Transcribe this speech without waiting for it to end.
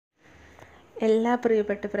എല്ലാ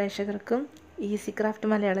പ്രിയപ്പെട്ട പ്രേക്ഷകർക്കും ഈസി ക്രാഫ്റ്റ്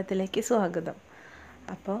മലയാളത്തിലേക്ക് സ്വാഗതം.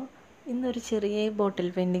 അപ്പോൾ ഇന്നൊരു ചെറിയ ബോട്ടിൽ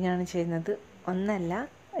പെയിൻറ്റിംഗ് ആണ് ചെയ്യുന്നത്. ഒന്നല്ല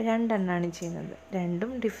രണ്ടെണ്ണമാണ് ചെയ്യുന്നത്.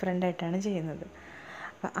 രണ്ടും ഡിഫറെൻ്റ് ആയിട്ടാണ് ചെയ്യുന്നത്.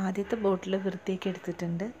 അപ്പോൾ ആദ്യത്തെ ബോട്ടിൽ വൃത്തിയാക്കി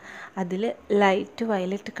എടുത്തിട്ടുണ്ട്. അതിൽ ലൈറ്റ്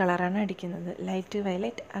വയലറ്റ് കളറാണ് അടിക്കുന്നത്. Light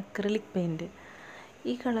violet acrylic paint.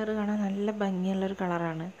 ഈ കളറ് കാണാൻ നല്ല ഭംഗിയുള്ളൊരു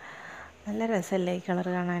കളറാണ്. നല്ല രസമല്ലേ ഈ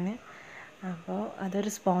കളറ് കാണാൻ. അപ്പോൾ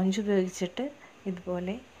അതൊരു സ്പോഞ്ച് ഉപയോഗിച്ചിട്ട്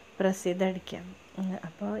ഇതുപോലെ പ്രസ് ചെയ്തടിക്കാം.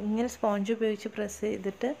 അപ്പോൾ ഇങ്ങനെ സ്പോഞ്ച് ഉപയോഗിച്ച് പ്രസ്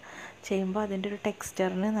ചെയ്തിട്ട് ചെയ്യുമ്പോൾ അതിൻ്റെ ഒരു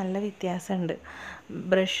ടെക്സ്ചറിന് നല്ല വ്യത്യാസമുണ്ട്.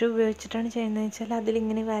 ബ്രഷ് ഉപയോഗിച്ചിട്ടാണ് ചെയ്യുന്നതെന്ന് വെച്ചാൽ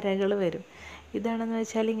അതിലിങ്ങനെ വരകൾ വരും. ഇതാണെന്ന്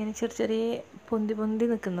വെച്ചാൽ ഇങ്ങനെ ചെറിയ പൊന്തി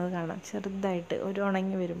നിൽക്കുന്നത് കാണാം, ചെറുതായിട്ട് ഒരു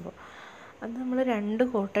ഉണങ്ങി വരുമ്പോൾ. അത് നമ്മൾ 2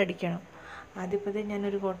 കോട്ട് അടിക്കണം. ആദ്യത്തെ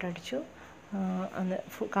ഞാനൊരു കോട്ട് അടിച്ചു, അന്ന്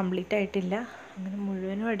കംപ്ലീറ്റ് ആയിട്ടില്ല. അങ്ങനെ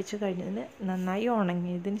മുഴുവനും അടിച്ചു കഴിഞ്ഞതിന് നന്നായി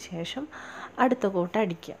ഉണങ്ങിയതിന് ശേഷം അടുത്ത കോട്ട്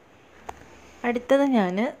അടിക്കുക. അടുത്തത്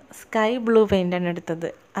ഞാൻ സ്കൈ ബ്ലൂ പെയിൻ്റാണ് എടുത്തത്.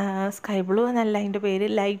 സ്കൈ ബ്ലൂ എന്നല്ല, അതിൻ്റെ പേര്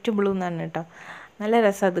ലൈറ്റ് ബ്ലൂ എന്നാണ് കേട്ടോ. നല്ല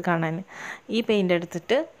രസം അത് കാണാൻ. ഈ പെയിൻ്റ്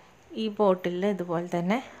എടുത്തിട്ട് ഈ ബോട്ടിലിൽ ഇതുപോലെ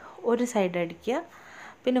തന്നെ ഒരു സൈഡ് അടിക്കുക,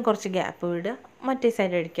 പിന്നെ കുറച്ച് ഗ്യാപ്പ് വിടുക, മറ്റേ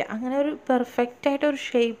സൈഡ് അടിക്കുക. അങ്ങനെ ഒരു പെർഫെക്റ്റായിട്ടൊരു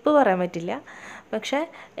ഷേപ്പ് പറയാൻ പറ്റില്ല, പക്ഷേ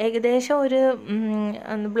ഏകദേശം ഒരു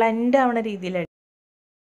ബ്ലെൻഡ് ആവുന്ന രീതിയിൽ.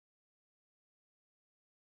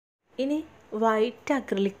 ഇനി വൈറ്റ്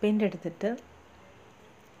അക്രിലിക് പെയിൻ്റ് എടുത്തിട്ട്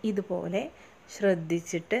ഇതുപോലെ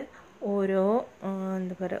ശ്രദ്ധിച്ചിട്ട് ഓരോ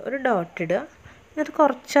എന്താ പറയുക, ഒരു ഡോട്ട് ഇടുക, എന്നിട്ട്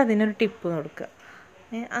കുറച്ച് അതിനൊരു ടിപ്പ് കൊടുക്കുക.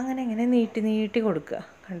 അങ്ങനെ ഇങ്ങനെ നീട്ടി കൊടുക്കുക.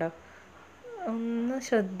 കണ്ടോ? ഒന്ന്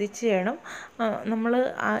ശ്രദ്ധിച്ച് ചെയ്യണം. നമ്മൾ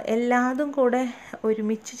എല്ലാതും കൂടെ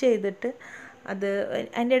ഒരുമിച്ച് ചെയ്തിട്ട് അത്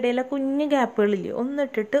അതിൻ്റെ ഇടയിലെ കുഞ്ഞു ഗ്യാപ്പുകളില്ലേ,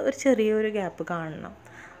 ഒന്നിട്ടിട്ട് ഒരു ചെറിയൊരു ഗ്യാപ്പ് കാണണം.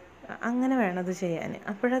 അങ്ങനെ വേണം അത് ചെയ്യാൻ.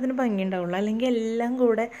 അപ്പോഴതിന് ഭംഗി ഉണ്ടാവുള്ളൂ. അല്ലെങ്കിൽ എല്ലാം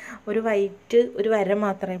കൂടെ ഒരു വൈറ്റ് ഒരു വര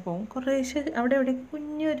മാത്രമേ പോകും. കുറേശ്ശെ അവിടെ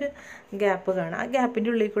കുഞ്ഞൊരു ഗ്യാപ്പ് കാണാം. ആ ഗ്യാപ്പിൻ്റെ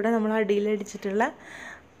ഉള്ളിൽ കൂടെ നമ്മൾ അടിയിലടിച്ചിട്ടുള്ള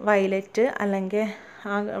വയലറ്റ് അല്ലെങ്കിൽ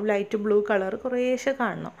ആ ലൈറ്റ് ബ്ലൂ കളർ കുറേശ്ശെ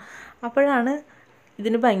കാണണം. അപ്പോഴാണ്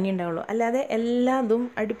ഇതിന് ഭംഗി ഉണ്ടാവുള്ളൂ. അല്ലാതെ എല്ലാതും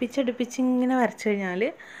അടുപ്പിച്ച് ഇങ്ങനെ വരച്ചു കഴിഞ്ഞാൽ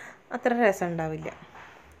അത്ര രസം ഉണ്ടാവില്ല.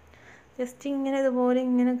 ജസ്റ്റ് ഇങ്ങനെ ഇതുപോലെ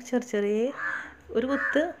ഇങ്ങനെ ചെറിയ ഒരു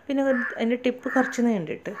കുത്ത്, പിന്നെ അതിൻ്റെ ടിപ്പ് കുറച്ച്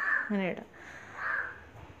നീണ്ടിട്ട് അങ്ങനെ ഇടാം.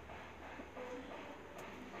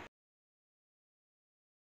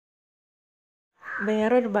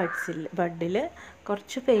 വേറൊരു ബഡിൽ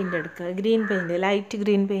കുറച്ച് പെയിൻ്റ് എടുക്കുക. Green paint, light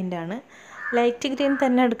green പെയിൻ്റാണ്. Light green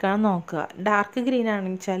തന്നെ എടുക്കാൻ നോക്കുക. ഡാർക്ക് ഗ്രീൻ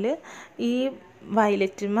ആണെന്ന് വെച്ചാൽ ഈ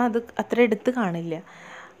വയലറ്റുമ്പോൾ അത് അത്ര എടുത്ത് കാണില്ല.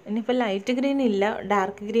 ഇനിയിപ്പോൾ ലൈറ്റ് ഗ്രീൻ ഇല്ല,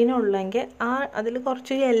 ഡാർക്ക് ഗ്രീൻ ഉള്ളെങ്കിൽ അതിൽ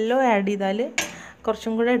കുറച്ച് യെല്ലോ ആഡ് ചെയ്താൽ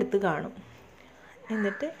കുറച്ചും കൂടെ എടുത്ത് കാണും.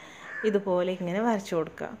 എന്നിട്ട് ഇതുപോലെ ഇങ്ങനെ വരച്ചു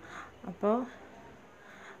കൊടുക്കുക. അപ്പോൾ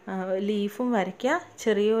ലീഫും വരയ്ക്കുക,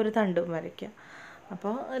 ചെറിയൊരു തണ്ടും വരയ്ക്കുക.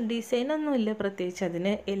 അപ്പോൾ ഡിസൈനൊന്നുമില്ല പ്രത്യേകിച്ച്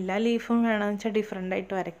അതിന്. എല്ലാ ലീഫും വേണമെന്ന് വെച്ചാൽ ഡിഫറെൻ്റ്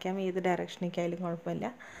ആയിട്ട് വരയ്ക്കാം, ഏത് ഡയറക്ഷനിലേക്കായാലും കുഴപ്പമില്ല.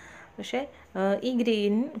 പക്ഷേ ഈ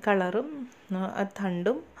ഗ്രീൻ കളറും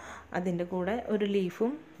തണ്ടും അതിൻ്റെ കൂടെ ഒരു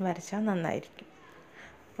ലീഫും വരച്ചാൽ നന്നായിരിക്കും.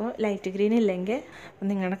 അപ്പോൾ ലൈറ്റ് ഗ്രീൻ ഇല്ലെങ്കിൽ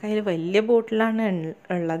നിങ്ങളുടെ കയ്യിൽ വലിയ ബോട്ടിലാണ്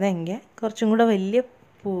ഉള്ളതെങ്കിൽ കുറച്ചും കൂടെ വലിയ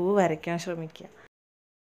പൂവ് വരയ്ക്കാൻ ശ്രമിക്കുക.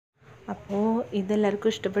 അപ്പോൾ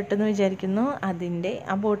ഇതെല്ലാവർക്കും ഇഷ്ടപ്പെട്ടെന്ന് വിചാരിക്കുന്നു. അതിൻ്റെ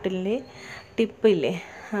ആ ബോട്ടിലിൻ്റെ ടിപ്പില്ലേ,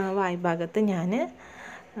 വായ്ഭാഗത്ത് ഞാൻ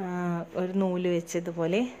ഒരു നൂല് വെച്ച്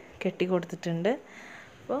ഇതുപോലെ കെട്ടി കൊടുത്തിട്ടുണ്ട്.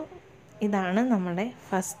 അപ്പോൾ ഇതാണ് നമ്മുടെ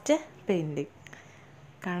ഫസ്റ്റ് പെയിൻറ്റിങ്.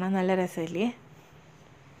 കാണാൻ നല്ല രസമില്ലേ?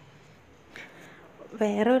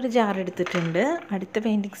 വേറെ ഒരു ജാർ എടുത്തിട്ടുണ്ട്. അടുത്ത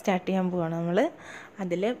പെയിൻറ്റിങ് സ്റ്റാർട്ട് ചെയ്യാൻ പോവാണ് നമ്മൾ.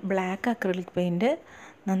 അതിൽ ബ്ലാക്ക് അക്രിലിക് പെയിൻറ്റ്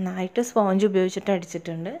നന്നായിട്ട് സ്പോഞ്ച് ഉപയോഗിച്ചിട്ട്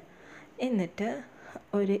അടിച്ചിട്ടുണ്ട്. എന്നിട്ട്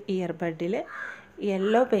ഒരു ഇയർബഡിൽ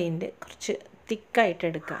യെല്ലോ പെയിൻറ്റ് കുറച്ച് തിക്കായിട്ട്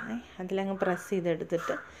എടുക്കുക. അതിലങ്ങ് പ്രസ്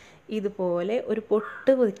ചെയ്തെടുത്തിട്ട് ഇതുപോലെ ഒരു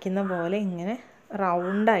പൊട്ട് പൊതിക്കുന്ന പോലെ ഇങ്ങനെ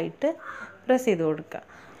റൗണ്ടായിട്ട് പ്രസ് ചെയ്ത് കൊടുക്കുക.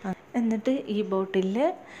 എന്നിട്ട് ഈ ബോട്ടിൽ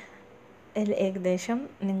ഏകദേശം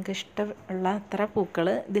നിങ്ങൾക്ക് ഇഷ്ടമുള്ള അത്ര പൂക്കൾ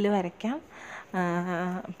ഇതിൽ വരയ്ക്കാം.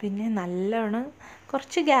 പിന്നെ നല്ലോണം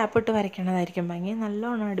കുറച്ച് ഗ്യാപ്പ് ഇട്ട് വരയ്ക്കണതായിരിക്കും ഭംഗി.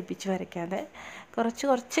 നല്ലോണം അടുപ്പിച്ച് വരയ്ക്കാതെ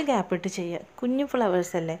കുറച്ച് ഗ്യാപ്പ് ഇട്ട് ചെയ്യുക. കുഞ്ഞു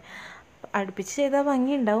ഫ്ലവേഴ്സ് അല്ലേ, അടുപ്പിച്ച് ചെയ്താൽ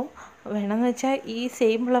ഭംഗി ഉണ്ടാവും. വേണമെന്ന് വെച്ചാൽ ഈ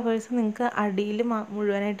സെയിം ഫ്ലവേഴ്സ് നിങ്ങൾക്ക് അടിയിൽ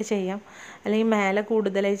മുഴുവനായിട്ട് ചെയ്യാം, അല്ലെങ്കിൽ മേലെ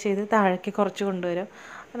കൂടുതലായി ചെയ്ത് താഴേക്ക് കുറച്ച് കൊണ്ടുവരാം.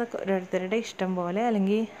 അതൊക്കെ ഓരോരുത്തരുടെ ഇഷ്ടം പോലെ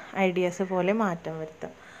അല്ലെങ്കിൽ ഐഡിയാസ് പോലെ മാറ്റം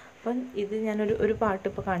വരുത്താം. അപ്പം ഇത് ഞാനൊരു പാട്ട്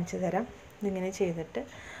ഇപ്പോൾ കാണിച്ചു തരാം. ഇതിങ്ങനെ ചെയ്തിട്ട്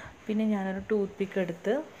പിന്നെ ഞാനൊരു ടൂത്ത് പിക്ക്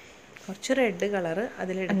എടുത്ത് കുറച്ച് റെഡ് കളറ്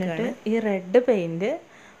അതിലെടുത്തിട്ട് ഈ റെഡ് പെയിൻറ്റ്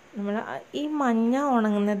നമ്മൾ ഈ മഞ്ഞ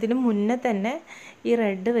ഉണങ്ങുന്നതിന് മുന്നേ തന്നെ ഈ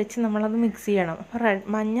റെഡ് വെച്ച് നമ്മളത് മിക്സ് ചെയ്യണം. അപ്പോൾ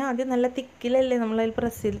മഞ്ഞ ആദ്യം നല്ല തിക്കിലല്ലേ നമ്മളതിൽ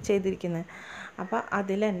പ്രസ് ചെയ്തിരിക്കുന്നത്. അപ്പോൾ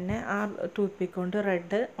അതിൽ തന്നെ ആ ടൂത്ത് പിക്ക് കൊണ്ട്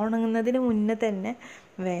റെഡ് ഉണങ്ങുന്നതിന് മുന്നേ തന്നെ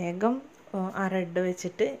വേഗം ആ റെഡ്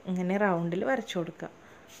വെച്ചിട്ട് ഇങ്ങനെ റൗണ്ടിൽ വരച്ചു കൊടുക്കുക.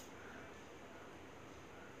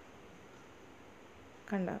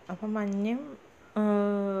 കണ്ട. അപ്പം മഞ്ഞയും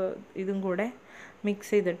ഇതും കൂടെ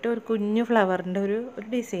മിക്സ് ചെയ്തിട്ട് ഒരു കുഞ്ഞു ഫ്ലവറിൻ്റെ ഒരു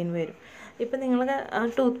ഡിസൈൻ വരും. ഇപ്പം നിങ്ങൾ ആ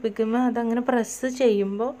ടൂത്ത് പിക്കുമ്പോൾ അതങ്ങനെ പ്രസ്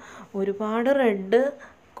ചെയ്യുമ്പോൾ ഒരുപാട് റെഡ്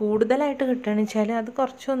കൂടുതലായിട്ട് കിട്ടുകയാണെന്ന് വെച്ചാൽ അത്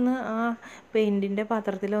കുറച്ചൊന്ന് ആ പെയിൻറ്റിൻ്റെ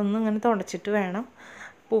പാത്രത്തിലൊന്ന് ഇങ്ങനെ തുടച്ചിട്ട് വേണം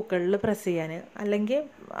പൂക്കളിൽ പ്രസ് ചെയ്യാൻ. അല്ലെങ്കിൽ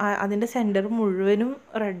അതിൻ്റെ സെൻറ്റർ മുഴുവനും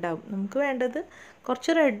റെഡാവും. നമുക്ക് വേണ്ടത്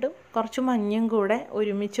കുറച്ച് റെഡും കുറച്ച് മഞ്ഞയും കൂടെ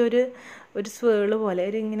ഒരുമിച്ച് ഒരു സ്വേള് പോലെ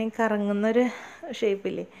ഒരു ഇങ്ങനെ കറങ്ങുന്നൊരു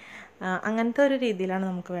ഷേപ്പില്ലേ, അങ്ങനത്തെ ഒരു രീതിയിലാണ്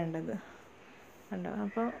നമുക്ക് വേണ്ടത്. കണ്ടോ?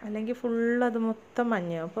 അപ്പോൾ അല്ലെങ്കിൽ ഫുള്ള് അത് മൊത്തം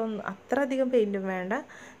മഞ്ഞയും. അപ്പോൾ അത്ര അധികം പെയിൻറ്റും വേണ്ട,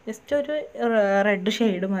 ജസ്റ്റ് ഒരു റെഡ്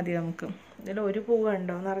ഷെയ്ഡ് മതി നമുക്ക്. ഇതിൽ ഒരു പൂവ്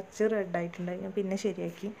കണ്ടോ നിറച്ച് റെഡായിട്ടുണ്ട്. ഞാൻ പിന്നെ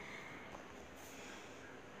ശരിയാക്കി.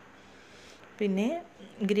 പിന്നെ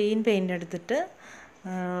ഗ്രീൻ പെയിൻ്റ് എടുത്തിട്ട്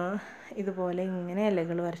ഇതുപോലെ ഇങ്ങനെ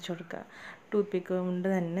ഇലകൾ വരച്ചു കൊടുക്കുക. ടൂത്ത് പിക്ക് കൊണ്ട്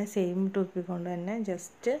തന്നെ, സെയിം ടൂത്ത് പിക്ക് കൊണ്ട് തന്നെ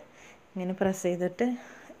ജസ്റ്റ് ഇങ്ങനെ പ്രസ് ചെയ്തിട്ട്,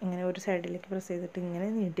 ഇങ്ങനെ ഒരു സൈഡിലേക്ക് പ്രസ് ചെയ്തിട്ട് ഇങ്ങനെ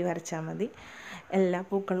നീട്ടി വരച്ചാൽ മതി. എല്ലാ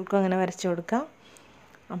പൂക്കൾക്കും അങ്ങനെ വരച്ചു കൊടുക്കാം.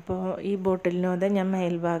 അപ്പോൾ ഈ ബോട്ടിലിനോട് ഞാൻ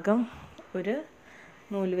മേൽഭാഗം ഒരു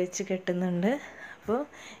നൂല് വെച്ച് കെട്ടുന്നുണ്ട്. അപ്പോൾ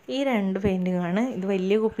ഈ 2 പെയിൻറ്റിങ്ങാണ്. ഇത്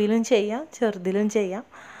വലിയ കുപ്പിയിലും ചെയ്യാം, ചെറുതിലും ചെയ്യാം.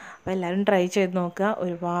 അപ്പോൾ എല്ലാവരും ട്രൈ ചെയ്ത് നോക്കുക.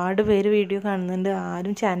 ഒരുപാട് പേര് വീഡിയോ കാണുന്നുണ്ട്,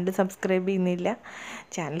 ആരും ചാനൽ സബ്സ്ക്രൈബ് ചെയ്യുന്നില്ല.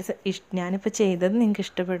 ഞാനിപ്പോൾ ചെയ്തത് നിങ്ങൾക്ക്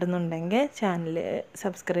ഇഷ്ടപ്പെടുന്നുണ്ടെങ്കിൽ ചാനൽ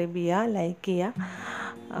സബ്സ്ക്രൈബ് ചെയ്യുക, ലൈക്ക് ചെയ്യുക.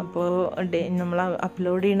 അപ്പോൾ നമ്മൾ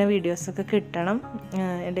അപ്ലോഡ് ചെയ്യുന്ന വീഡിയോസൊക്കെ കിട്ടണം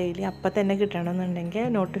ഡെയിലി, അപ്പം തന്നെ കിട്ടണം എന്നുണ്ടെങ്കിൽ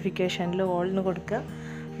നോട്ടിഫിക്കേഷനിൽ ഓൾന്ന് കൊടുക്കുക.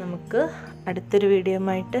 നമുക്ക് അടുത്തൊരു വീഡിയോ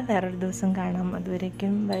ആയിട്ട് വേറൊരു ദിവസം കാണാം.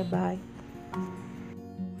 അതുവരേക്കും ബൈ ബൈ.